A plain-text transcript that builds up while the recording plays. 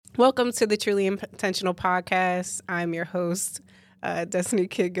Welcome to the Truly Intentional Podcast. I'm your host, Destiny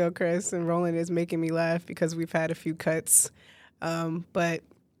Kid Gilchrist, and Roland is making me laugh because we've had a few cuts. But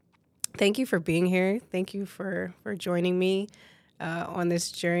thank you for being here. Thank you for joining me on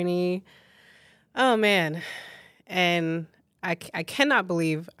this journey. Oh, man. And I cannot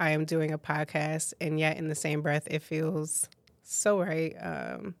believe I am doing a podcast, and yet in the same breath, it feels so right.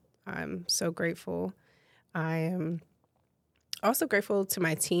 I'm so grateful. I am also grateful to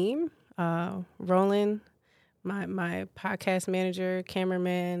my team, Roland, my podcast manager,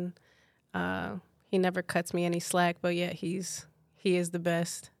 cameraman. He never cuts me any slack, but yet he is the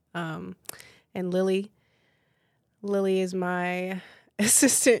best. And Lily is my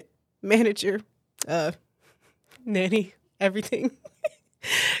assistant manager, nanny, everything.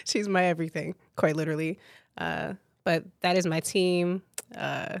 She's my everything, quite literally. But that is my team.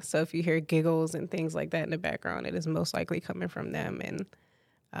 So if you hear giggles and things like that in the background, it is most likely coming from them. And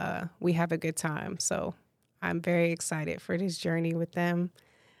we have a good time. So I'm very excited for this journey with them.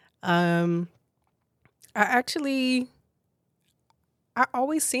 I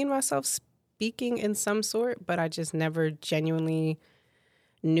always seen myself speaking in some sort, but I just never genuinely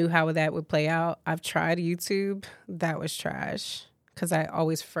knew how that would play out. I've tried YouTube. That was trash because I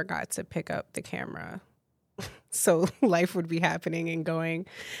always forgot to pick up the camera. So life would be happening and going,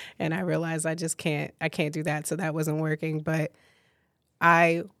 and I realized I can't do that. So that wasn't working. But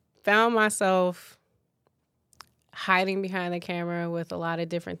I found myself hiding behind the camera with a lot of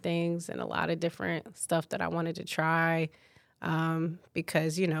different things and a lot of different stuff that I wanted to try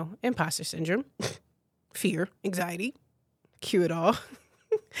because, imposter syndrome, fear, anxiety, cue it all.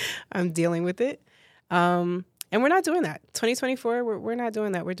 I'm dealing with it. And we're not doing that. 2024, we're not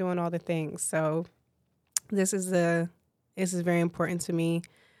doing that. We're doing all the things. So this is very important to me.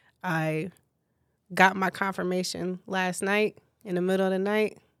 I got my confirmation last night in the middle of the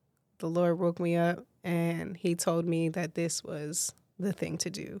night. The Lord woke me up and he told me that this was the thing to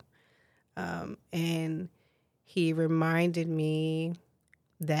do. And he reminded me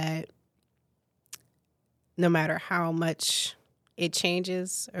that no matter how much it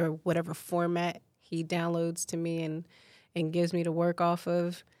changes or whatever format he downloads to me and gives me to work off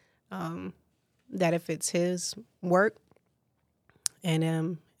of, that if it's his work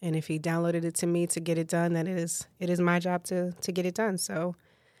and if he downloaded it to me to get it done, then it is my job to get it done. So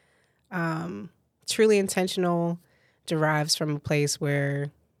Truly Intentional derives from a place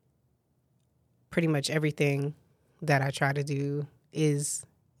where pretty much everything that I try to do is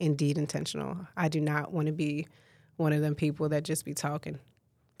indeed intentional. I do not want to be one of them people that just be talking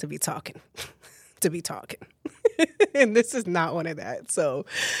to be talking to be talking. And this is not one of that. So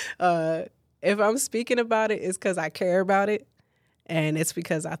if I'm speaking about it, it's because I care about it, and it's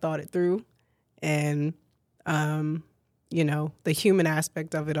because I thought it through. And, the human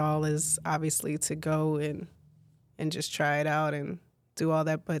aspect of it all is obviously to go and just try it out and do all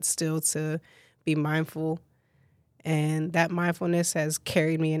that, but still to be mindful. And that mindfulness has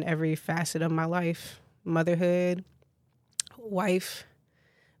carried me in every facet of my life: motherhood, wife,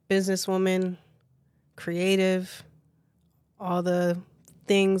 businesswoman, creative, all the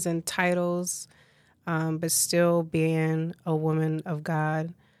things and titles, but still being a woman of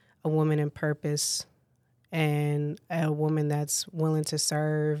God, a woman in purpose, and a woman that's willing to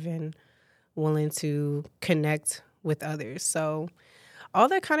serve and willing to connect with others. So all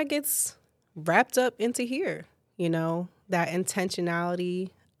that kind of gets wrapped up into here, that intentionality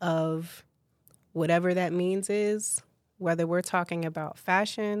of whatever that means is, whether we're talking about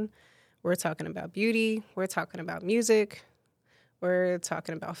fashion, we're talking about beauty, we're talking about music, we're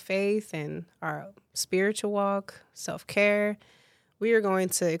talking about faith and our spiritual walk, self-care. We are going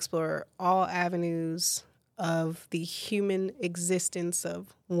to explore all avenues of the human existence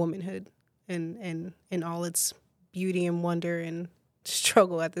of womanhood and all its beauty and wonder and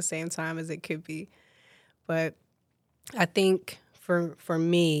struggle at the same time as it could be. But I think for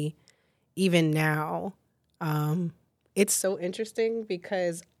me, even now, it's so interesting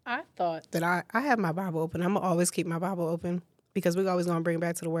because I thought that I have my Bible open. I'm going to always keep my Bible open because we're always going to bring it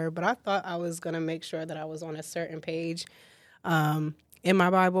back to the word. But I thought I was going to make sure that I was on a certain page in my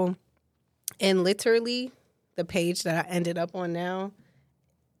Bible. And literally the page that I ended up on now,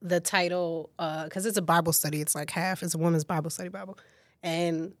 the title, because it's a Bible study. It's like half. It's a women's Bible study Bible.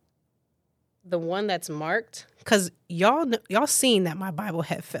 And the one that's marked, because y'all seen that my Bible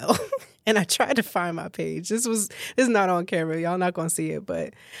had fell. And I tried to find my page. This is not on camera. Y'all not going to see it.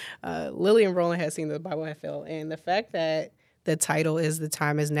 But Lily and Roland had seen the Bible had fell. And the fact that the title is The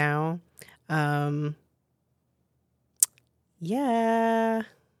Time Is Now. Yeah.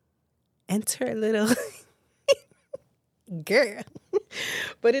 Enter a little Girl.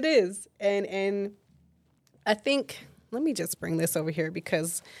 But it is. And I think, let me just bring this over here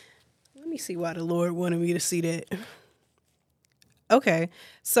because let me see why the Lord wanted me to see that. Okay.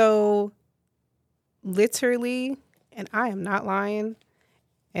 So literally, and I am not lying,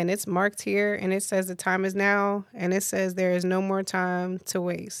 and it's marked here, and it says the time is now, and it says there is no more time to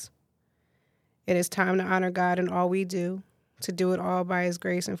waste. It is time to honor God in all we do, to do it all by his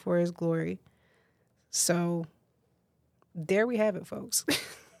grace and for his glory. So there we have it, folks.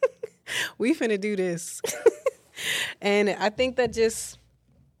 We finna do this. And I think that just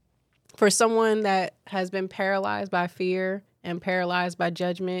for someone that has been paralyzed by fear and paralyzed by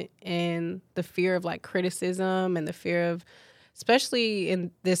judgment and the fear of like criticism and the fear of, especially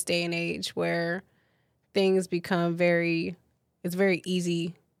in this day and age where things become it's very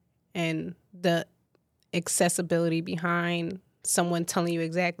easy, and the accessibility behind someone telling you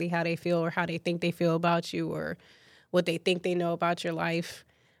exactly how they feel or how they think they feel about you or what they think they know about your life.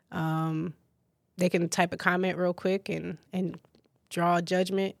 They can type a comment real quick and draw a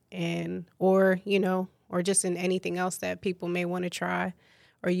judgment or just in anything else that people may want to try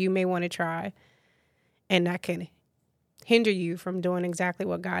or you may want to try. And that can hinder you from doing exactly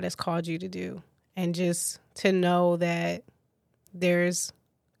what God has called you to do. And just to know that there's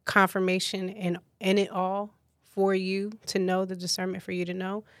confirmation in it all for you to know, the discernment for you to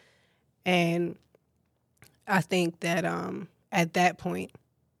know. And I think that at that point,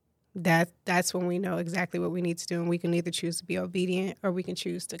 that's when we know exactly what we need to do, and we can either choose to be obedient or we can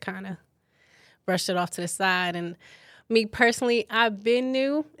choose to kind of brush it off to the side. And me personally, I've been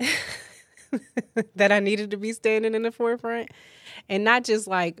knew that I needed to be standing in the forefront, and not just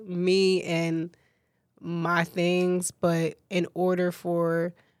like me and my things, but in order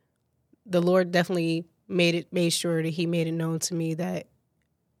for the Lord definitely made sure that he made it known to me that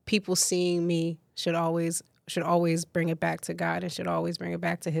people seeing me should always bring it back to God and should always bring it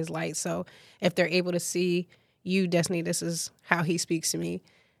back to his light. So if they're able to see you, Destiny, this is how he speaks to me.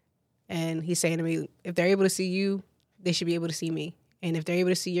 And he's saying to me, if they're able to see you, they should be able to see me. And if they're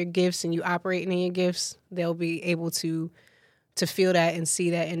able to see your gifts and you operating in your gifts, they'll be able to feel that and see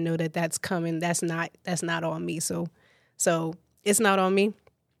that and know that that's coming. That's not on me. So it's not on me.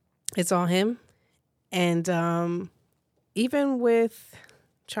 It's on him. And even with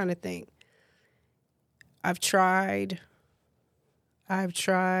trying to think, I've started.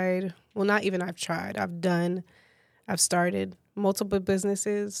 Multiple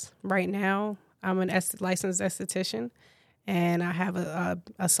businesses. Right now, I'm an licensed esthetician, and I have a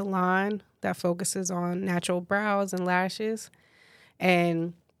salon that focuses on natural brows and lashes.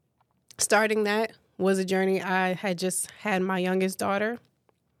 And starting that was a journey. I had just had my youngest daughter,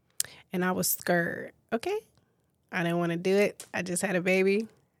 and I was scared. Okay, I didn't want to do it. I just had a baby.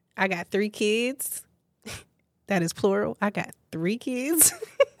 I got 3 kids. That is plural. I got 3 kids.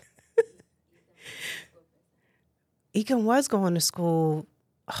 Ekin was going to school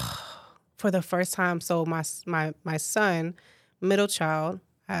for the first time. So my son, middle child,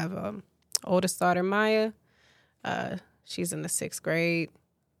 I have oldest daughter, Maya. She's in the 6th grade,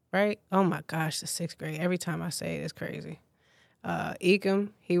 right? Oh, my gosh, the 6th grade. Every time I say it, it's crazy. Ekin,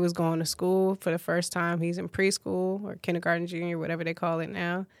 he was going to school for the first time. He's in preschool or kindergarten, junior, whatever they call it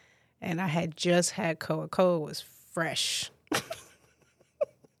now. And I had just had Koa. Koa was fresh.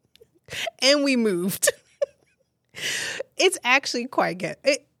 And we moved. It's actually quite ghetto.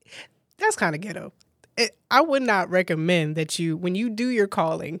 That's kind of ghetto. I would not recommend that when you do your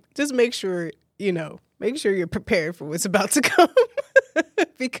calling, just make sure you're prepared for what's about to come.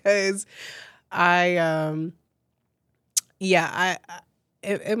 Because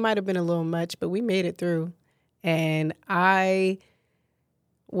it might have been a little much, but we made it through. And I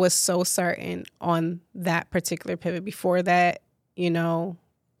was so certain on that particular pivot. Before that, me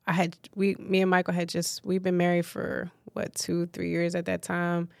and Michael we've been married for 2-3 years at that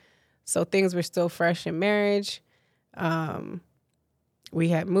time. So things were still fresh in marriage. We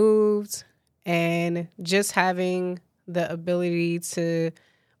had moved, and just having the ability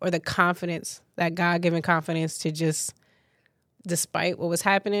or the confidence, that God-given confidence to just, despite what was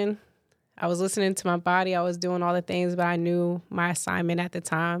happening, I was listening to my body. I was doing all the things, but I knew my assignment at the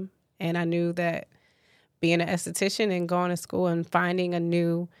time. And I knew that being an esthetician and going to school and finding a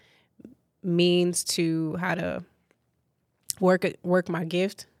new means to how to work my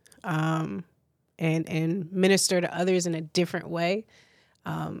gift and minister to others in a different way.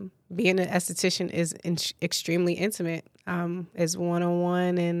 Being an esthetician is extremely intimate. It's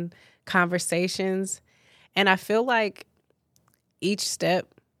one-on-one and conversations. And I feel like each step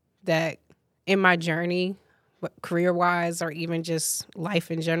that in my journey, career-wise or even just life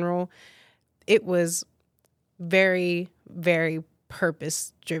in general, it was very, very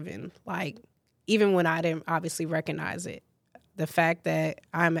purpose driven. Like, even when I didn't obviously recognize it, the fact that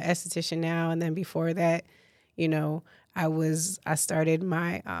I'm an esthetician now, and then before that, you know, I started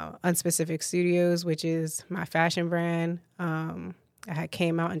my Unspecific Studios, which is my fashion brand. I had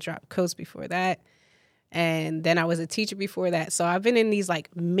came out and dropped Coats before that. And then I was a teacher before that. So I've been in these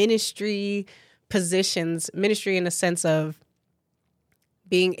like ministry positions, ministry in the sense of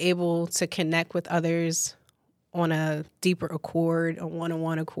being able to connect with others on a deeper accord, a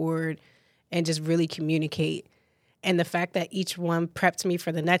one-on-one accord, and just really communicate. And the fact that each one prepped me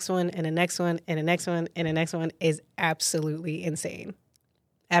for the next one and the next one and the next one and the next one is absolutely insane.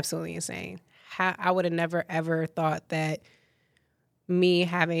 Absolutely insane. I would have never, ever thought that me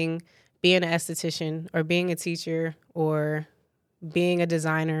being an esthetician or being a teacher or being a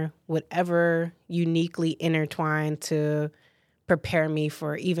designer would ever uniquely intertwine to prepare me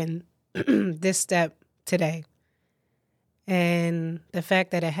for even this step today. And the fact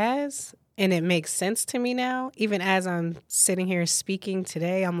that it has, and it makes sense to me now, even as I'm sitting here speaking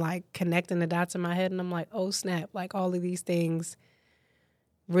today, I'm like connecting the dots in my head and I'm like, oh snap, like all of these things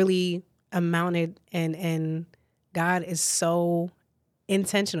really amounted, and God is so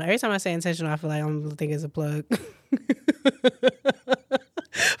intentional. Every time I say intentional, I feel like I'm thinking it's a plug.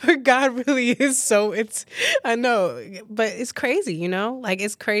 But God really is I know, but it's crazy, you know? Like,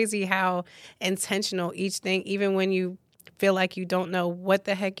 it's crazy how intentional each thing, even when you feel like you don't know what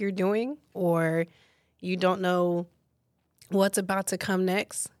the heck you're doing or you don't know what's about to come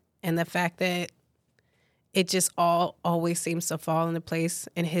next. And the fact that it just always seems to fall into place,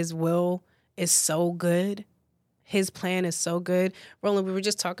 and his will is so good. His plan is so good. Roland, we were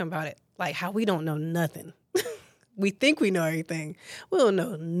just talking about it, like how we don't know nothing. We think we know everything. We don't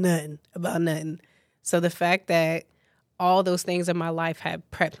know nothing about nothing. So the fact that all those things in my life have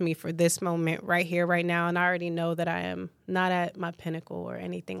prepped me for this moment right here, right now, and I already know that I am not at my pinnacle or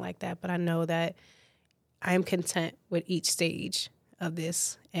anything like that, but I know that I am content with each stage of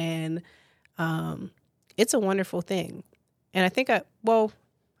this. And it's a wonderful thing. And I think I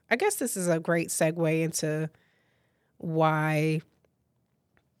guess this is a great segue into why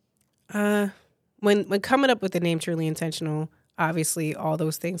when coming up with the name Truly Intentional, obviously all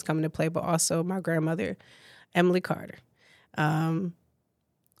those things come into play, but also my grandmother, Emily Carter. When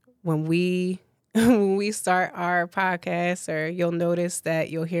we start our podcast, or you'll notice that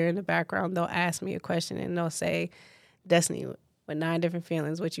you'll hear in the background, they'll ask me a question and they'll say, Destiny, with 9 different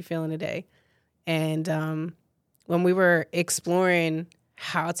feelings, what you feeling today? And when we were exploring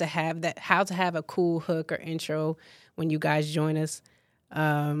how to have a cool hook or intro when you guys join us,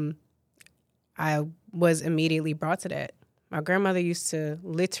 I was immediately brought to that. My grandmother used to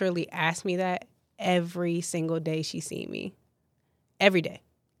literally ask me that every single day she seen me. Every day.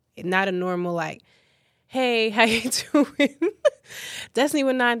 Not a normal like, hey, how you doing? Destiny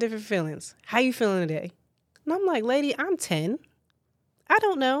with 9 different feelings. How you feeling today? And I'm like, lady, I'm 10. I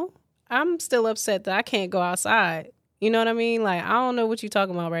don't know. I'm still upset that I can't go outside. You know what I mean? Like, I don't know what you're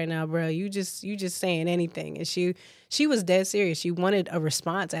talking about right now, bro. You just saying anything. And she was dead serious. She wanted a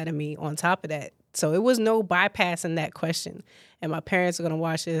response out of me on top of that. So it was no bypassing that question. And my parents are going to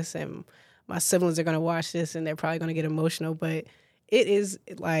watch this, and my siblings are going to watch this, and they're probably going to get emotional. But it is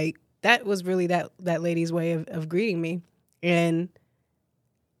like, that was really that lady's way of greeting me. And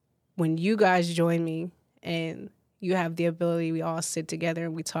when you guys join me and you have the ability, we all sit together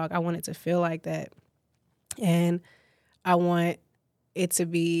and we talk, I want it to feel like that. And I want it to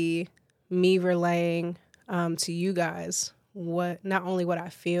be me relaying to you guys not only what I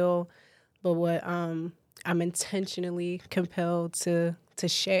feel, but what I'm intentionally compelled to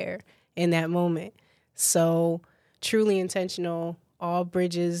share in that moment. So Truly Intentional all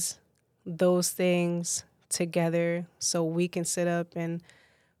bridges those things together so we can sit up and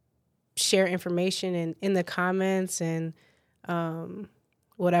share information in the comments and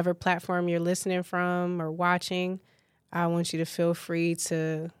whatever platform you're listening from or watching. I want you to feel free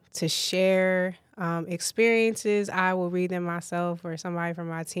to share experiences. I will read them myself, or somebody from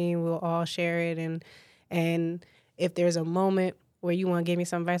my team will all share it. And if there's a moment where you want to give me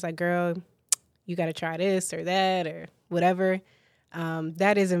some advice, like, girl, you got to try this or that or whatever,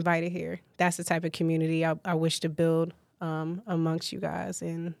 that is invited here. That's the type of community I wish to build amongst you guys.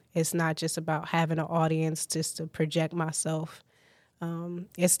 And it's not just about having an audience just to project myself.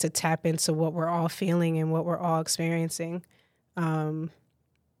 It's to tap into what we're all feeling and what we're all experiencing.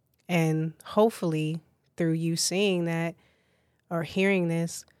 And hopefully through you seeing that or hearing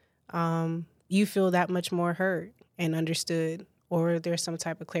this, you feel that much more heard and understood, or there's some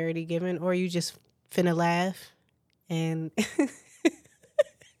type of clarity given, or you just finna laugh and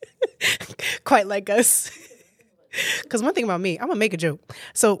quite like us. Because one thing about me, I'm going to make a joke.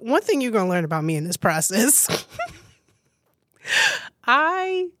 So one thing you're going to learn about me in this process, is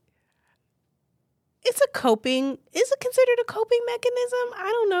it considered a coping mechanism? I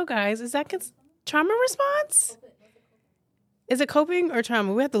don't know, guys. Is that trauma response? Is it coping or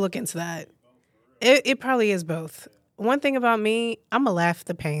trauma? We have to look into that. It probably is both. One thing about me, I'm going to laugh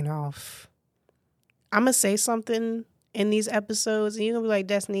the pain off. I'm going to say something in these episodes, and you're going to be like,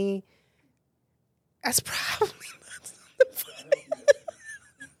 Destiny, that's probably not something funny.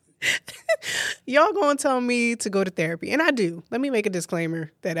 Y'all going to tell me to go to therapy. And I do. Let me make a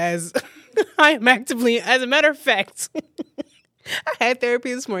disclaimer that as I am actively, as a matter of fact, I had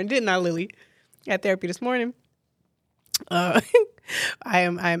therapy this morning, didn't I, Lily? I had therapy this morning. I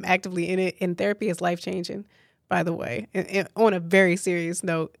am actively in it, and therapy is life-changing, by the way. And on a very serious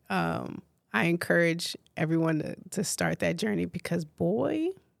note, I encourage everyone to start that journey because, boy,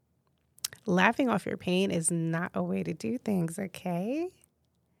 laughing off your pain is not a way to do things, okay?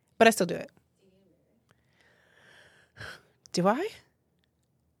 But I still do it. Do I?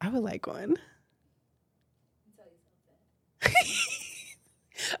 I would like one.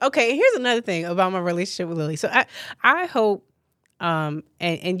 Okay, here's another thing about my relationship with Lily. So I hope,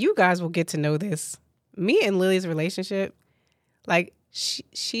 and you guys will get to know this. Me and Lily's relationship, like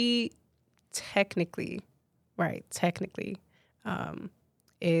she technically,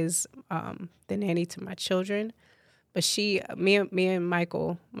 is the nanny to my children. But me and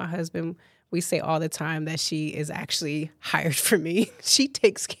Michael, my husband, we say all the time that she is actually hired for me. She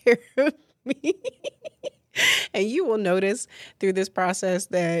takes care of me. And you will notice through this process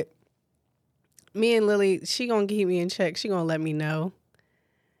that me and Lily, she gonna keep me in check. She gonna let me know.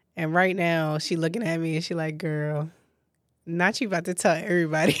 And right now, she looking at me and she like, girl, not you about to tell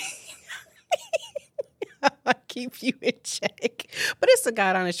everybody. I keep you in check. But it's a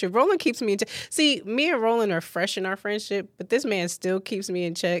God honest truth. Roland keeps me in check. See, me and Roland are fresh in our friendship, but this man still keeps me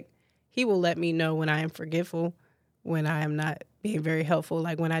in check. He will let me know when I am forgetful, when I am not being very helpful,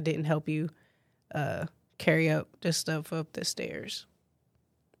 like when I didn't help you carry up the stuff up the stairs.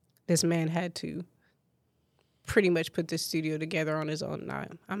 This man had to pretty much put this studio together on his own.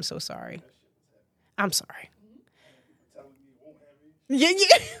 I'm so sorry. I'm sorry. Yeah.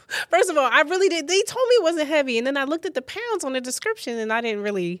 First of all, I really did. They told me it wasn't heavy, and then I looked at the pounds on the description, and I didn't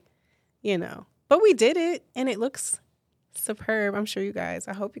really, But we did it, and it looks superb. I'm sure you guys.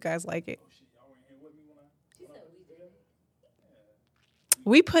 I hope you guys like it.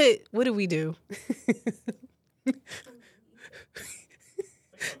 We put. What did we do?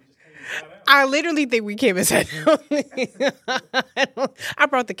 I literally think we came and sat down. I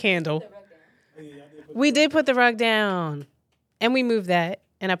brought the candle. We did put the rug down. And we moved that,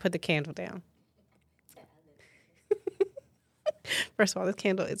 and I put the candle down. First of all, this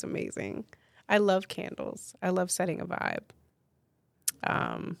candle is amazing. I love candles. I love setting a vibe.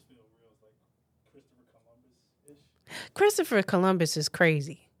 Christopher Columbus is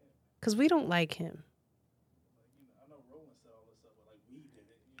crazy because we don't like him.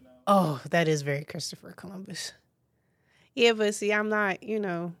 Oh, that is very Christopher Columbus. Yeah, but see, I'm not,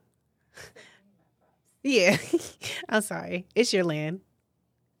 Yeah, I'm sorry. It's your land.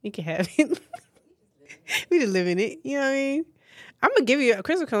 You can have it. We just live in it. You know what I mean? I'm going to give you,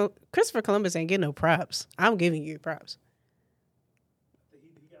 Christopher Columbus ain't getting no props. I'm giving you props. He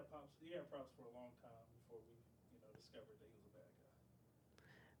got props for a long time before we discovered that he was a bad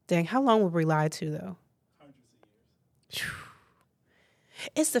guy. Dang, how long were we lied to, though? Hundreds of years.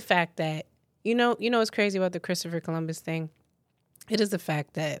 It's the fact that, what's crazy about the Christopher Columbus thing? It is the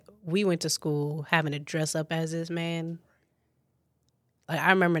fact that we went to school having to dress up as this man. Like, I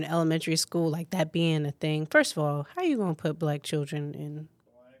remember in elementary school, like, that being a thing. First of all, how you going to put black children in?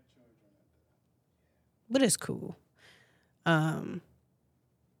 But it's cool. And,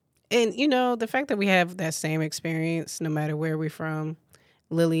 the fact that we have that same experience, no matter where we're from.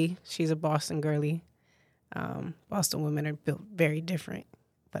 Lily, she's a Boston girly. Boston women are built very different.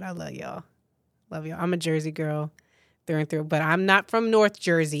 But I love y'all. I'm a Jersey girl. Through and through, but I'm not from North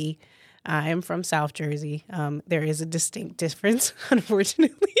Jersey. I am from South Jersey. There is a distinct difference,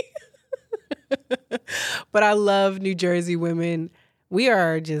 unfortunately. But I love New Jersey women. We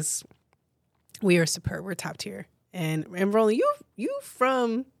are superb. We're top tier. And Roland, you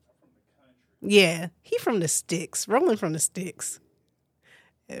from? Yeah, he from the sticks. Roland from the sticks.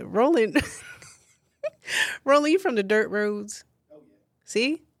 Roland, you from the dirt roads? Oh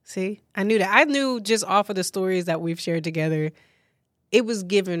yeah. See, I knew that. I knew just off of the stories that we've shared together, it was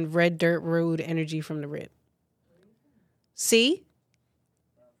given red dirt road energy from the rip. See?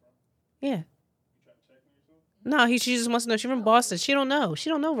 Yeah. No, she just wants to know. She's from Boston. She don't know.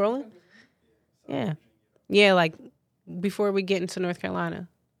 Roland. Yeah. Yeah, like before we get into North Carolina,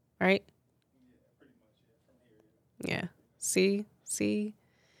 right? Yeah. See?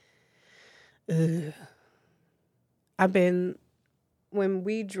 Ugh. When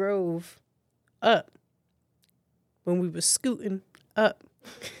we drove up, when we were scooting up,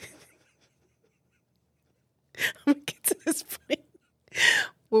 I'm going to get to this point.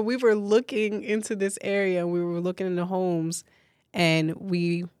 When we were looking into this area, we were looking in the homes, and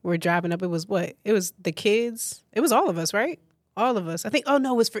we were driving up. It was what? It was the kids. It was all of us, right? All of us. I think, oh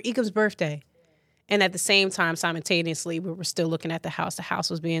no, it was for Ekam's birthday. And at the same time, simultaneously, we were still looking at the house. The house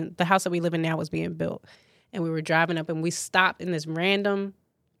that we live in now was being built. And we were driving up, and we stopped in this random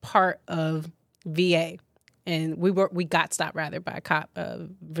part of VA. And we got stopped rather by a cop,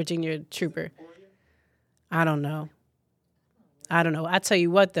 Virginia trooper. I don't know. I tell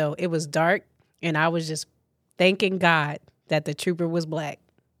you what, though, it was dark, and I was just thanking God that the trooper was black.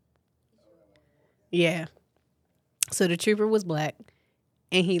 Yeah. So the trooper was black,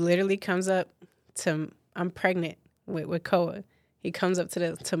 and he literally comes up to, I'm pregnant with Koa. He comes up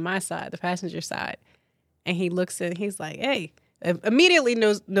to my side, the passenger side, and he looks at, he's like, hey, immediately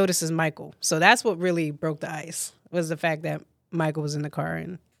notices Michael. So that's what really broke the ice, was the fact that Michael was in the car,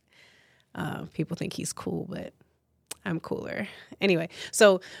 and people think he's cool, but I'm cooler. Anyway,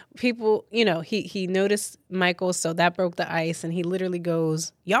 so people, he noticed Michael, so that broke the ice, and he literally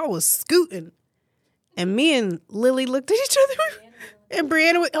goes, y'all was scooting. And me and Lily looked at each other, and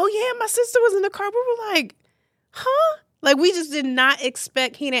Brianna went, oh yeah, my sister was in the car. We were like, huh? Like, we just did not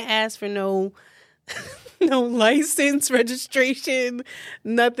expect, he didn't ask for no license, registration,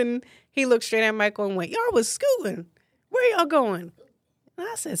 nothing. He looked straight at Michael and went, y'all was scooting. Where y'all going? And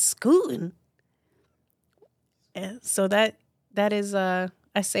I said, scooting? And so that is, I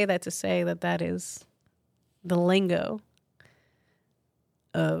say that to say that is the lingo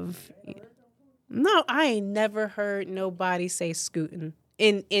of, no, I ain't never heard nobody say scooting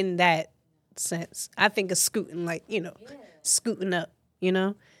in that sense. I think of scooting like, scooting up,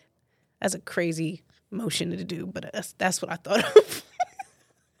 That's a crazy motion to do, but that's what I thought of.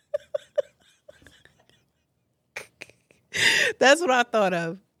 That's what I thought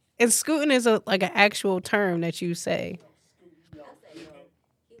of. And scooting is like an actual term that you say.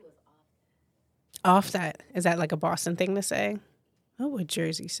 Off that. Is that like a Boston thing to say? What would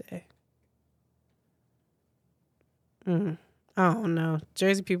Jersey say? I don't know.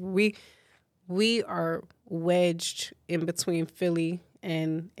 Jersey people, we are wedged in between Philly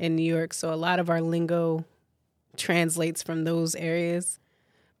and New York, so a lot of our lingo translates from those areas.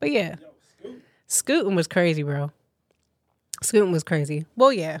 But yeah, scooting was crazy, bro. Scooting was crazy.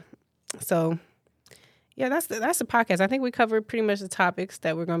 Well, yeah. So, yeah, that's the podcast. I think we covered pretty much the topics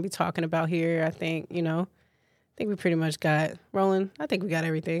that we're going to be talking about here. I think, we pretty much got rolling. I think we got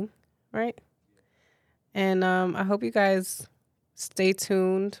everything, right? And I hope you guys stay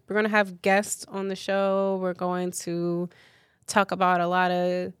tuned. We're going to have guests on the show. We're going to talk about a lot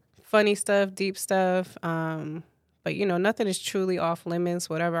of funny stuff, deep stuff. But, nothing is truly off limits,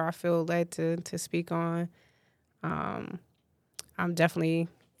 whatever I feel led to speak on. I'm definitely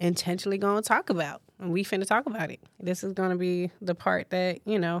intentionally going to talk about, and we finna talk about it. This is going to be the part that,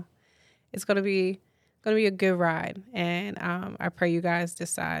 it's going to be a good ride. And I pray you guys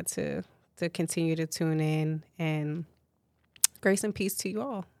decide to continue to tune in, and grace and peace to you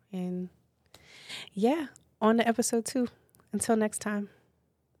all. And yeah, on to episode 2. Until next time.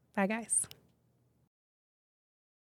 Bye, guys.